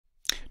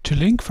To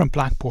link from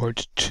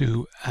Blackboard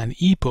to an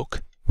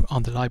ebook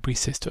on the library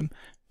system,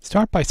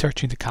 start by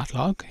searching the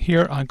catalogue.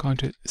 Here I'm going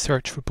to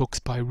search for books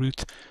by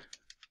Ruth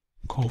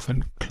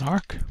Coven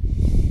Clark.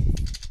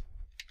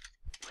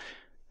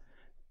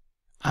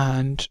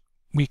 And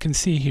we can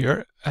see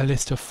here a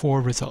list of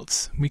 4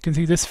 results. We can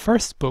see this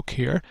first book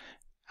here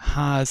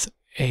has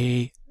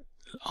a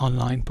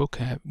online book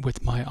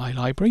with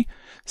MyiLibrary,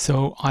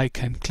 so I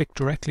can click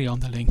directly on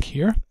the link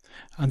here,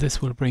 and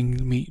this will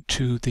bring me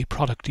to the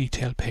product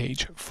detail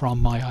page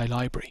from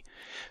MyiLibrary.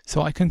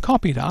 So I can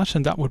copy that,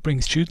 and that would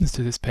bring students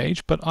to this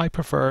page, but I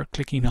prefer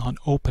clicking on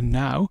Open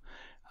Now,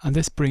 and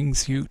this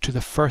brings you to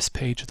the first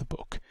page of the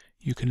book.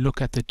 You can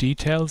look at the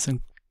details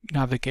and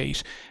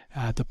navigate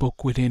the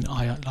book within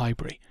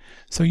MyiLibrary.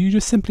 So you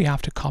just simply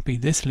have to copy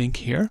this link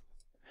here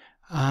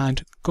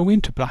and go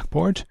into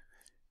Blackboard,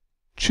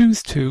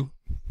 choose to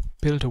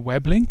build a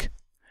web link,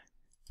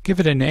 give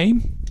it a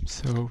name,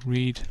 so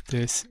read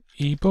this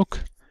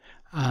ebook,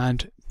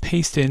 and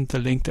paste in the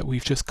link that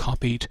we've just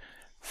copied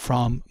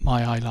from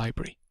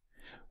MyiLibrary.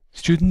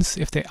 Students,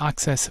 if they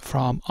access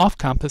from off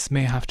campus,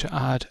 may have to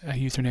add a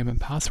username and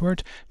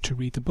password to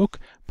read the book,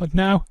 but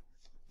now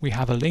we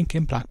have a link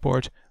in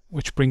Blackboard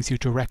which brings you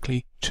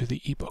directly to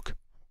the ebook.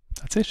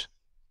 That's it.